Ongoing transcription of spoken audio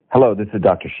Hello, this is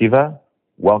Dr. Shiva.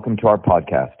 Welcome to our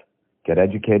podcast, Get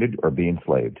Educated or Be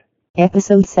Enslaved.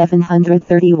 Episode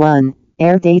 731,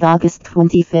 air date August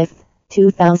 25th,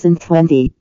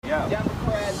 2020. Yeah.